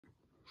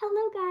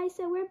Hello guys,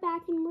 so we're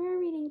back and we're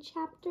reading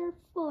chapter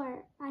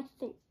 4, I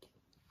think.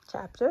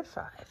 Chapter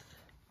 5.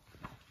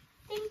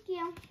 Thank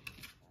you.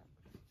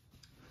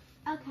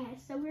 Okay,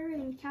 so we're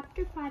reading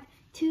chapter 5,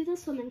 To the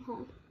Swimming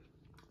Hole.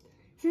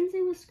 Since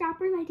it was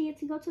Scrapper's idea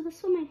to go to the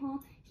swimming hole,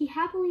 he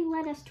happily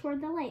led us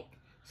toward the lake.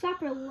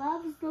 Scrapper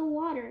loves the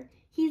water.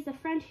 He's the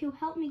friend who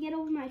helped me get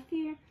over my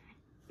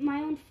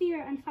own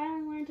fear and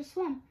finally learn to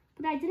swim.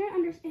 But I didn't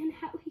understand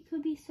how he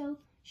could be so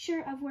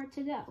sure of where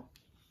to go.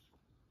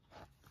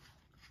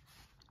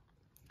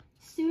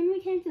 Soon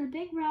we came to the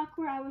big rock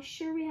where I was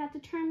sure we had to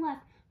turn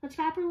left, but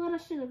Scrapper led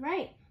us to the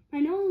right. My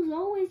nose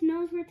always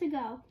knows where to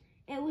go.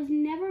 It was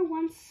never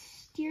once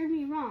steered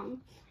me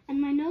wrong,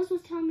 and my nose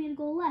was telling me to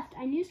go left.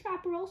 I knew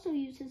Scrapper also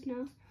used his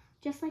nose,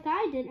 just like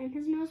I did, and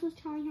his nose was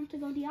telling him to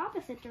go the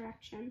opposite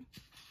direction.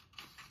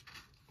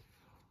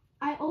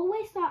 I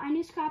always thought I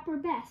knew Scrapper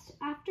best.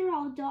 After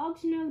all,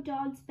 dogs know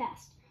dogs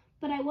best.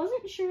 But I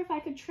wasn't sure if I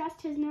could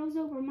trust his nose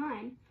over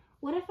mine.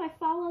 What if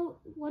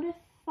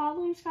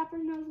following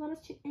Scrapper's nose led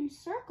us in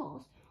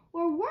circles?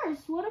 Or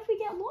worse, what if we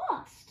get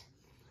lost?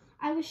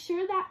 I was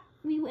sure that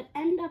we would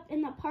end up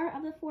in the part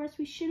of the forest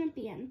we shouldn't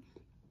be in.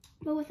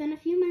 But within a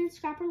few minutes,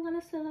 Scrapper led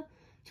us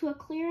to a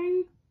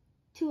clearing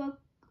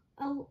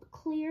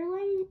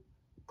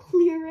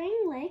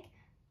lake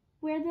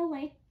where the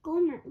lake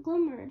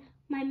glimmered.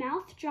 My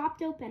mouth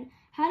dropped open.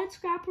 How did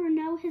Scrapper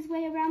know his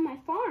way around my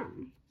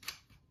farm?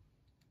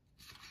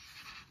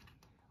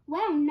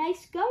 Wow,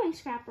 nice going,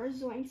 Scrapper,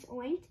 Zoinks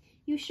oinked.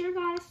 You sure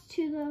got us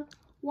to the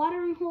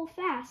watering hole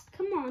fast.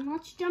 Come on,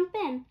 let's jump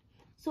in.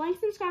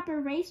 Zoinks and Scrapper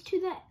raced to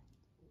the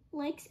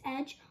lake's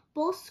edge,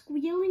 both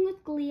squealing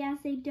with glee as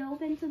they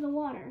dove into the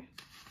water.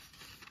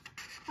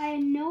 I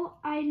had no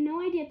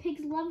idea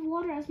pigs loved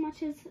water as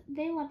much as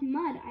they loved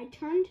mud. I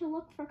turned to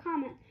look for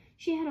Comet.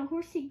 She had a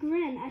horsey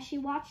grin as she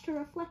watched her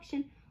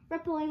reflection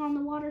rippling on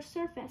the water's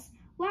surface.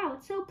 Wow,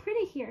 it's so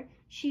pretty here,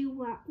 she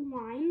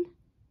whined.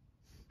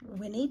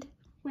 Whinnied.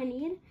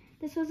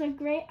 This was a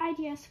great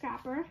idea,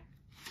 Scrapper.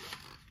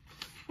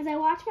 As I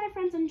watched my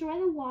friends enjoy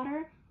the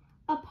water,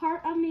 a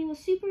part of me was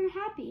super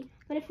happy,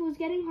 but it was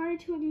getting harder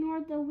to ignore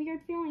the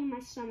weird feeling in my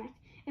stomach.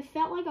 It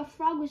felt like a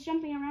frog was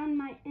jumping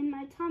around in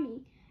my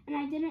tummy, and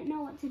I didn't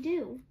know what to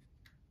do.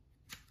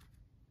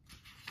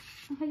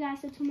 Okay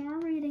guys, so tomorrow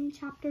we're reading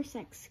chapter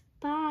 6.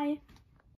 Bye!